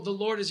don't know the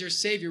Lord as your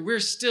Savior, we're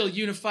still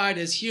unified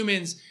as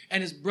humans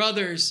and as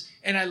brothers,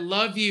 and I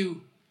love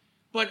you.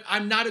 But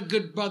I'm not a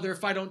good brother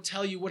if I don't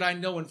tell you what I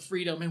know in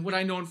freedom. And what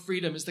I know in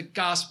freedom is the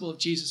gospel of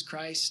Jesus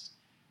Christ.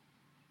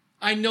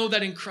 I know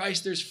that in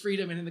Christ there's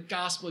freedom, and in the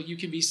gospel you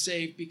can be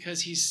saved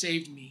because he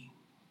saved me.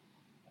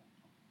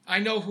 I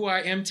know who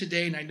I am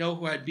today, and I know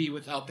who I'd be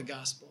without the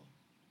gospel.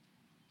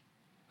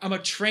 I'm a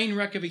train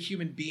wreck of a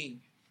human being.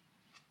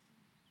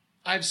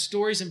 I have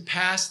stories and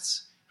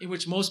pasts in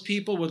which most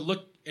people would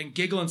look and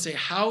giggle and say,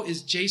 how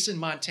is Jason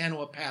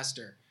Montano a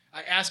pastor?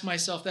 I ask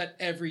myself that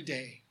every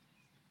day.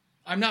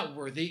 I'm not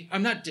worthy.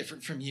 I'm not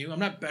different from you. I'm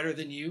not better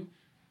than you.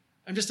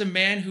 I'm just a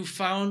man who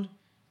found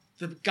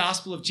the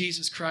gospel of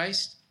Jesus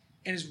Christ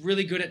and is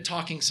really good at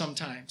talking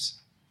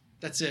sometimes.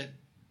 That's it.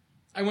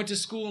 I went to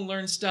school and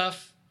learned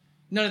stuff.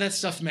 None of that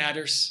stuff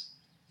matters.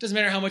 Doesn't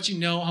matter how much you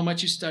know, how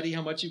much you study,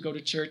 how much you go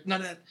to church.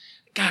 None of that.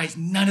 Guys,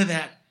 none of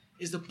that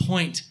is the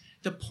point.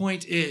 The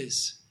point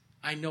is,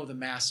 I know the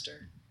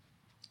Master,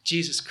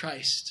 Jesus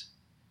Christ.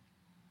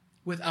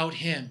 Without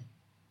him,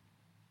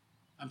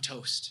 I'm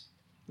toast.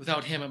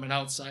 Without him, I'm an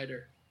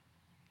outsider.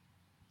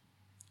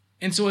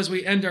 And so as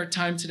we end our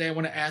time today, I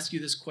want to ask you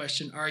this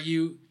question. Are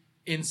you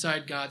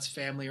inside God's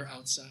family or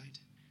outside?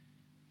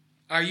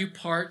 Are you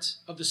part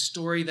of the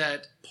story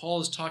that Paul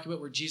is talking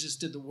about where Jesus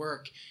did the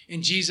work?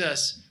 And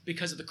Jesus,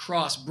 because of the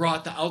cross,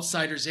 brought the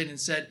outsiders in and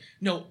said,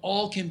 no,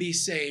 all can be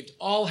saved.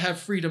 All have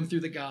freedom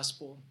through the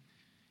gospel.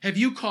 Have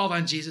you called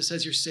on Jesus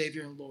as your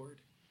Savior and Lord?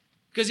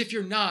 Because if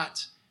you're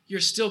not, you're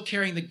still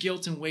carrying the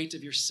guilt and weight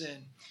of your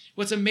sin.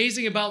 What's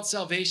amazing about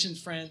salvation,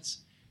 friends,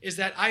 is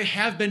that I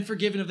have been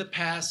forgiven of the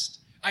past.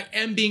 I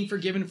am being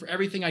forgiven for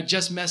everything I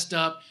just messed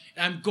up.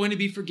 And I'm going to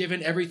be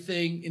forgiven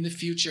everything in the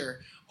future.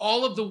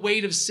 All of the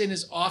weight of sin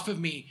is off of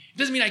me. It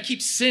doesn't mean I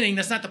keep sinning.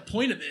 That's not the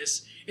point of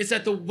this. It's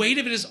that the weight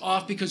of it is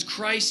off because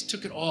Christ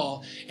took it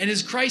all. And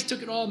as Christ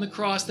took it all on the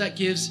cross, that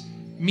gives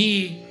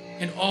me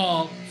and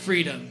all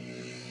freedom.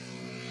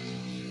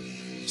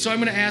 So I'm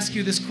going to ask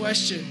you this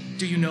question.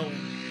 Do you know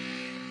him?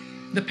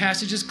 The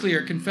passage is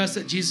clear. Confess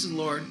that Jesus is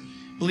Lord.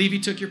 Believe he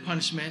took your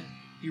punishment.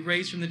 He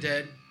raised from the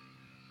dead.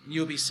 And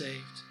you'll be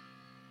saved.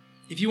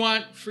 If you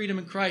want freedom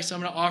in Christ, I'm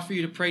going to offer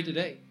you to pray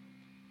today.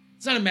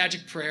 It's not a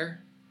magic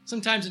prayer.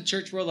 Sometimes in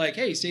church we're like,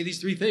 hey, say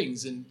these 3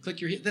 things and click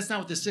your... That's not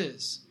what this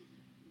is.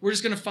 We're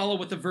just going to follow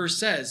what the verse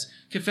says.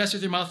 Confess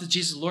with your mouth that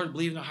Jesus is Lord.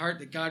 Believe in the heart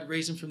that God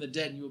raised him from the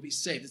dead and you will be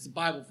saved. It's a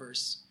Bible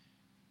verse.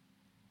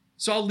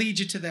 So I'll lead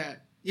you to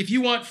that. If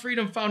you want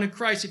freedom found in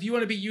Christ, if you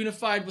want to be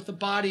unified with the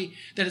body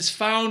that is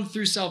found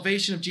through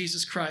salvation of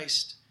Jesus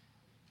Christ,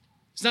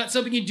 it's not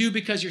something you do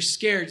because you're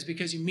scared. It's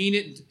because you mean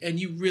it and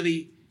you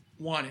really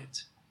want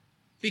it.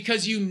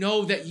 Because you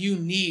know that you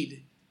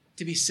need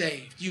to be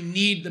saved. You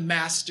need the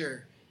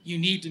Master. You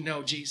need to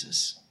know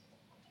Jesus.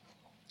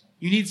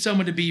 You need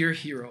someone to be your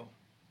hero.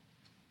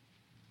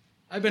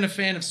 I've been a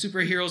fan of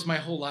superheroes my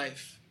whole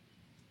life.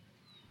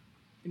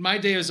 In my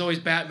day, it was always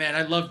Batman.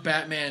 I loved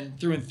Batman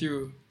through and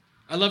through.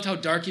 I loved how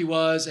dark he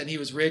was, and he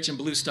was rich and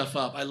blew stuff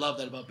up. I love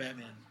that about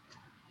Batman.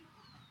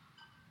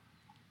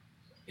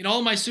 In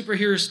all my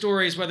superhero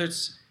stories, whether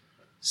it's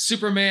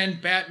Superman,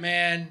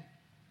 Batman,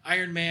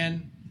 Iron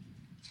Man,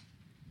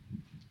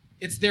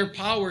 it's their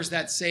powers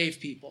that save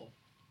people.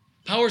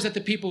 Powers that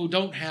the people who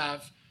don't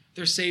have,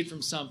 they're saved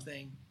from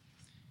something.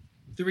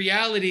 The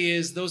reality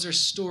is those are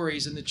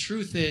stories, and the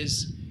truth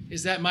is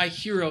that my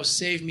hero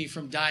saved me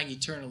from dying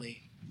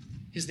eternally.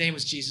 His name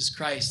was Jesus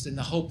Christ, and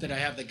the hope that I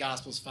have the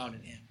gospel is found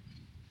in him.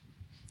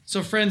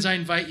 So friends, I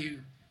invite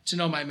you to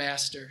know my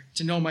Master,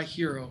 to know my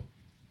hero.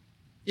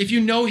 If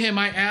you know him,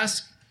 I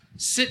ask,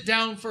 sit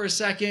down for a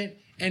second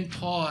and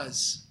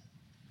pause.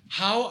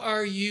 How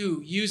are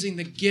you using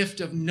the gift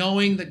of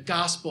knowing the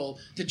gospel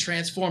to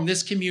transform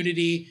this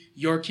community,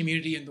 your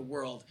community, and the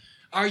world?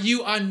 Are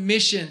you on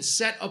mission,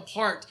 set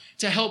apart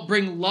to help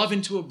bring love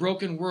into a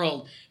broken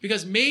world?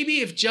 Because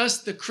maybe if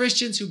just the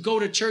Christians who go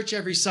to church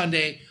every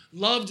Sunday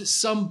loved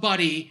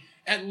somebody,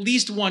 at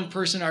least one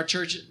person in our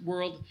church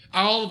world,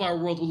 all of our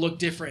world will look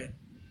different.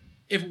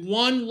 If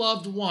one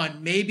loved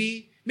one,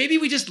 maybe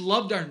we just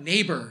loved our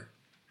neighbor,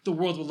 the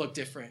world will look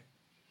different.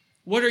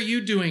 What are you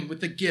doing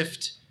with the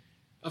gift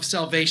of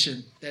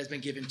salvation that has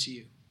been given to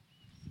you?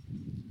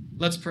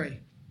 Let's pray.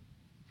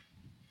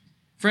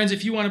 Friends,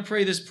 if you want to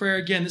pray this prayer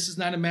again, this is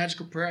not a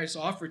magical prayer. I just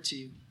offer it to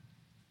you.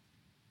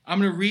 I'm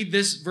going to read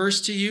this verse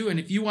to you, and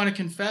if you want to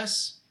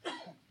confess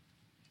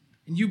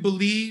and you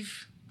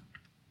believe,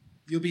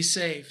 you'll be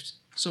saved.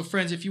 So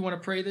friends, if you want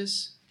to pray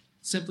this,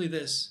 simply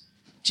this.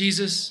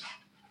 Jesus,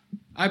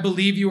 I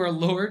believe you are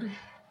Lord.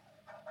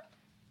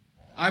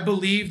 I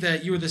believe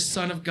that you are the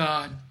Son of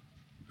God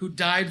who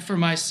died for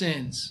my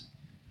sins.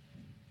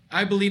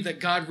 I believe that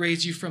God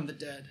raised you from the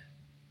dead.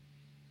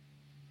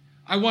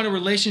 I want a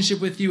relationship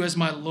with you as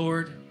my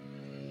Lord.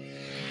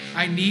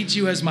 I need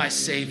you as my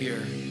Savior.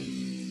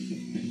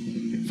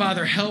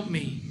 Father, help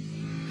me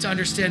to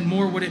understand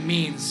more what it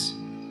means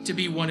to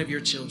be one of your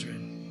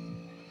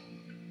children.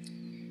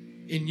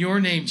 In your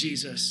name,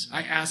 Jesus,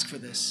 I ask for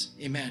this.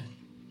 Amen.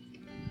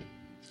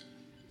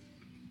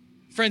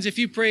 Friends, if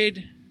you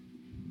prayed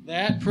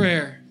that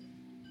prayer,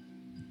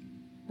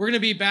 we're going to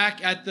be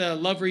back at the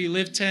Love Where You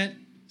Live tent.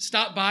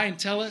 Stop by and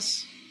tell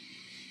us,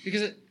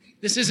 because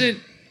this isn't,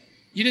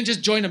 you didn't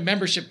just join a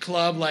membership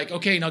club like,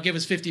 okay, now give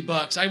us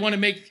 $50. I want to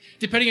make,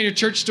 depending on your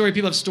church story,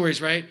 people have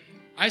stories, right?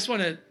 I just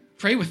want to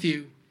pray with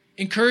you,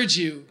 encourage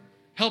you,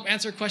 help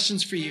answer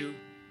questions for you.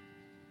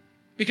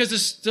 Because the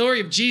story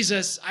of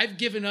Jesus, I've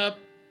given up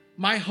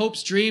my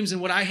hopes, dreams,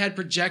 and what I had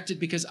projected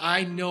because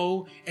I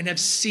know and have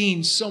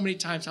seen so many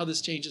times how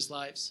this changes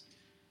lives.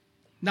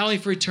 Not only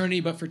for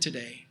eternity, but for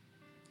today.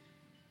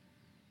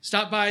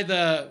 Stop by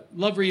the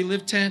Love Where You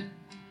Live tent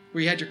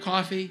where you had your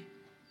coffee.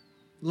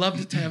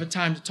 Love to have a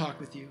time to talk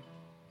with you.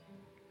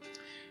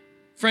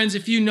 Friends,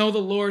 if you know the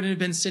Lord and have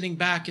been sitting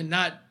back and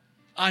not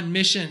on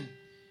mission,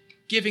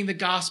 giving the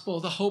gospel,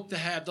 the hope to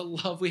have, the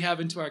love we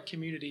have into our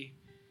community,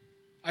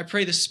 I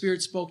pray the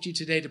Spirit spoke to you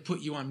today to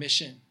put you on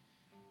mission.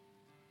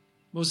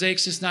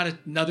 Mosaic's just not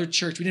another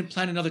church. We didn't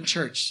plant another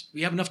church.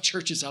 We have enough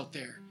churches out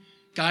there.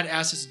 God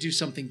asked us to do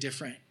something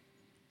different.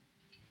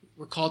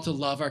 We're called to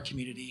love our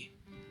community,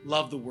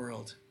 love the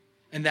world,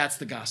 and that's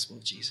the gospel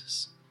of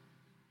Jesus.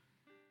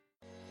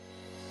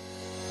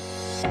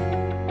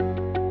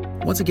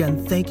 Once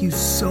again, thank you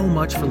so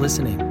much for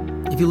listening.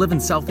 If you live in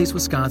Southeast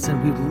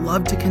Wisconsin, we'd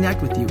love to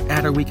connect with you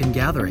at our weekend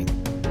gathering.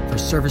 For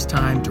service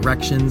time,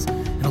 directions,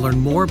 and to learn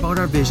more about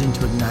our vision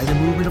to ignite a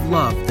movement of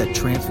love that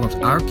transforms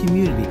our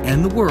community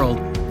and the world,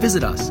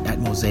 visit us at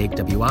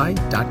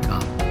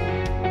mosaicwi.com.